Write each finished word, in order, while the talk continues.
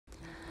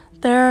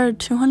are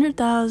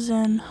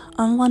 200,000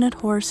 unwanted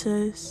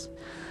horses,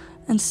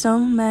 and so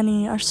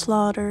many are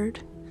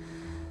slaughtered.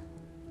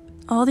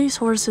 All these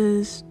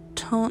horses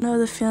don't know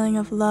the feeling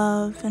of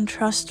love and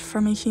trust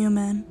from a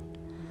human.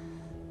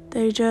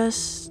 They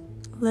just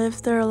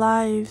live their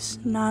lives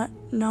not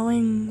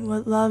knowing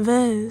what love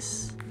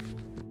is.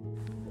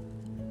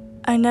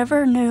 I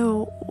never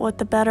knew what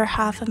the better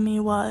half of me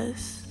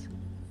was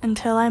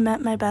until I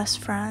met my best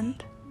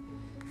friend.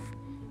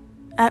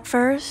 At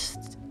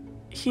first,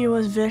 he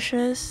was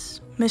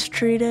vicious,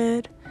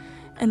 mistreated,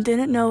 and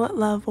didn't know what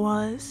love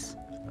was.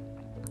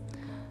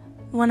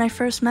 When I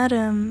first met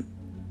him,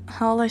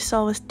 all I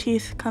saw was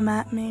teeth come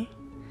at me.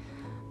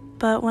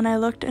 But when I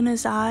looked in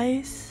his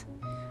eyes,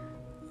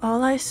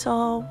 all I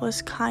saw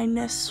was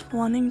kindness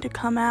wanting to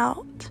come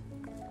out.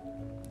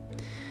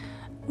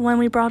 When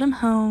we brought him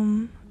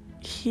home,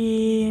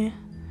 he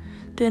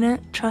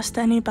didn't trust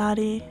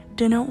anybody,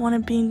 didn't want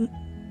to be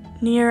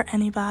near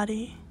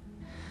anybody.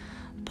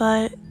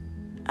 But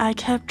I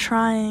kept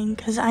trying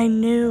because I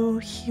knew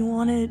he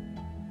wanted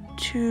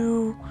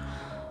to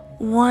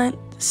want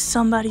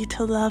somebody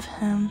to love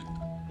him.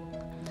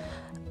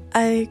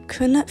 I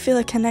could not feel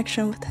a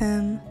connection with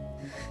him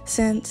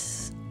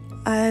since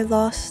I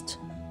lost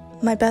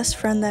my best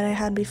friend that I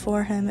had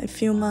before him a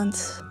few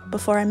months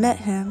before I met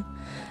him.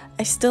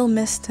 I still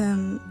missed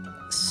him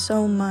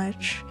so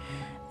much,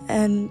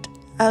 and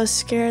I was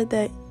scared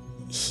that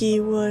he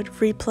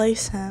would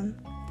replace him.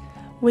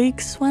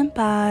 Weeks went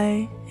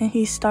by, and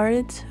he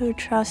started to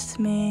trust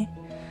me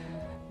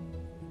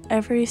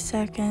every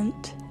second,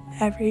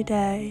 every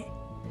day.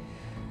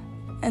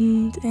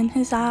 And in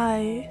his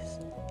eyes,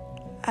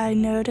 I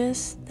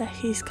noticed that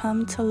he's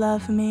come to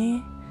love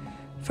me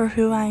for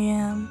who I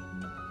am.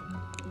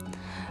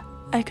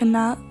 I could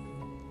not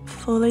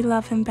fully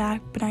love him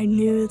back, but I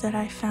knew that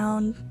I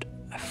found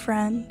a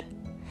friend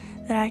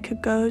that I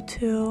could go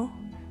to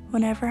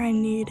whenever I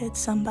needed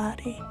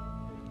somebody.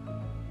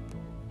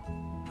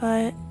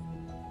 But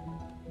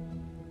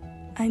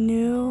I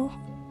knew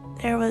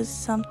there was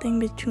something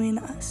between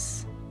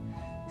us,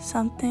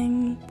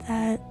 something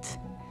that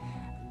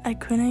I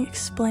couldn't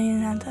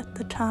explain at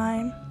the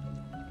time.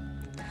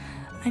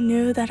 I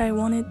knew that I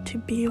wanted to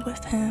be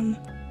with him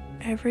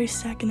every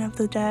second of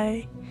the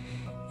day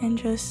and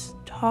just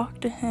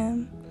talk to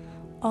him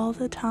all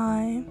the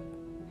time.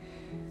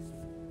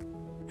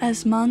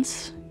 As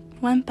months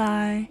went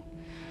by,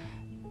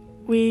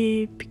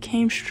 we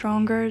became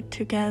stronger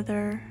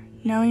together,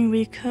 knowing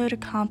we could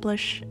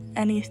accomplish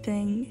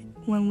anything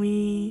when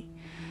we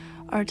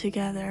are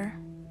together.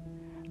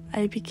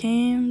 I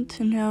began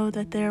to know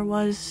that there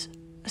was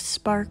a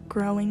spark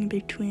growing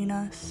between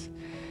us,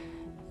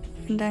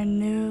 and I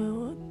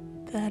knew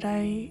that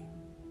I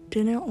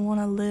didn't want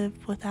to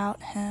live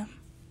without him.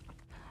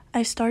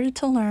 I started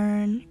to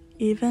learn,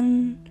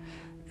 even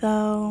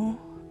though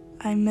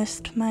I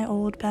missed my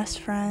old best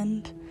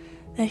friend,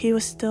 that he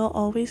was still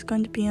always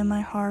going to be in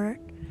my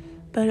heart,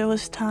 but it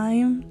was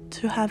time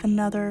to have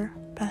another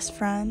best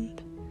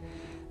friend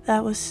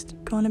that was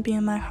going to be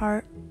in my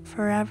heart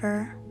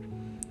forever.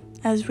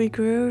 As we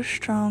grew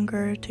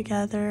stronger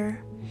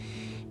together,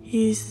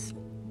 he's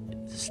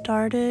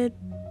started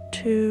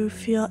to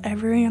feel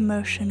every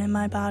emotion in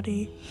my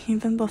body,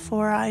 even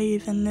before I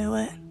even knew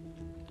it.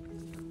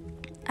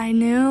 I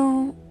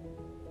knew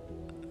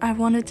I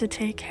wanted to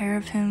take care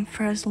of him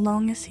for as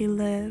long as he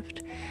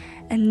lived,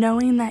 and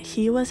knowing that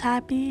he was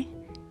happy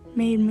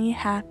made me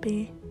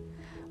happy.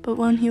 But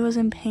when he was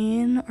in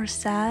pain or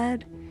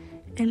sad,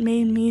 it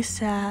made me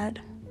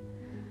sad.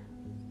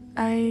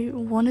 I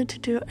wanted to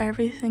do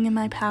everything in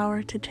my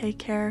power to take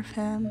care of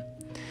him.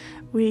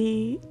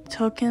 We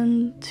took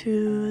him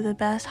to the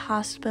best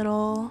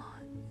hospital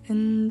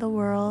in the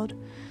world,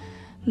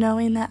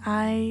 knowing that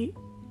I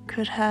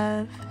could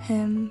have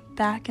him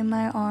back in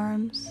my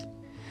arms.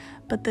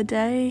 But the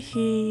day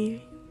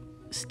he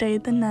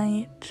stayed the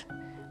night,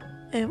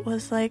 it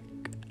was like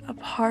a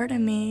part of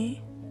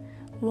me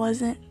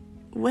wasn't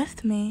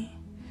with me.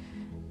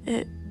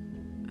 It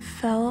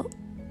felt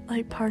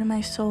like part of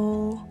my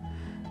soul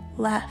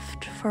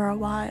left for a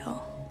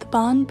while. The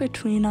bond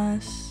between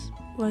us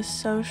was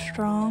so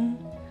strong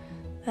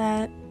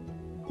that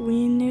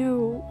we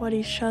knew what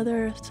each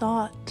other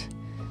thought,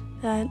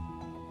 that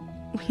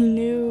we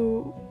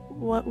knew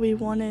what we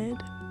wanted,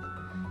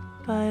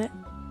 but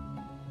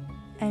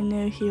I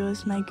knew he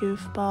was my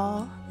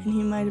goofball, and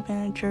he might have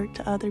been a jerk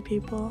to other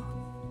people,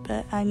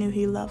 but I knew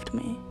he loved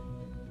me.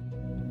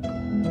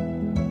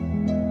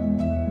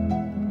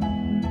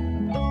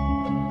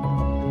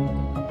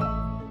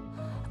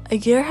 A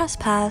year has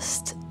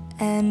passed,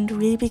 and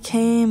we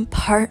became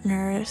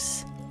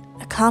partners,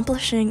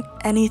 accomplishing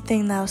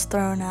anything that was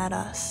thrown at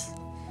us.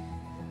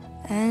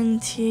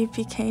 And he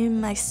became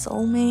my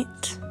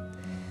soulmate,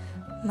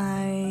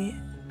 my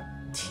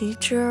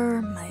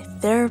teacher, my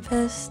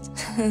therapist,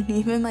 and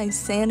even my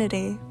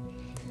sanity.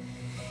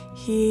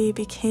 He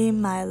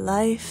became my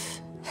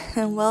life,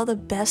 and well, the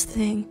best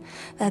thing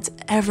that's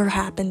ever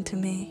happened to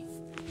me.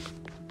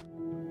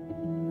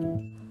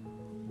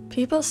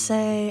 People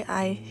say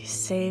I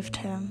saved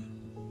him,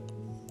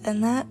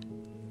 And that,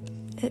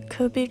 it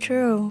could be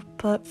true,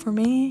 but for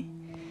me,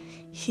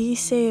 he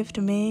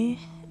saved me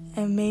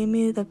and made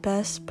me the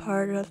best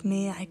part of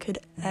me I could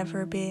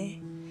ever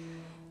be.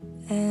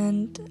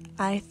 And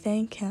I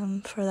thank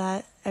him for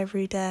that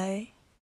every day.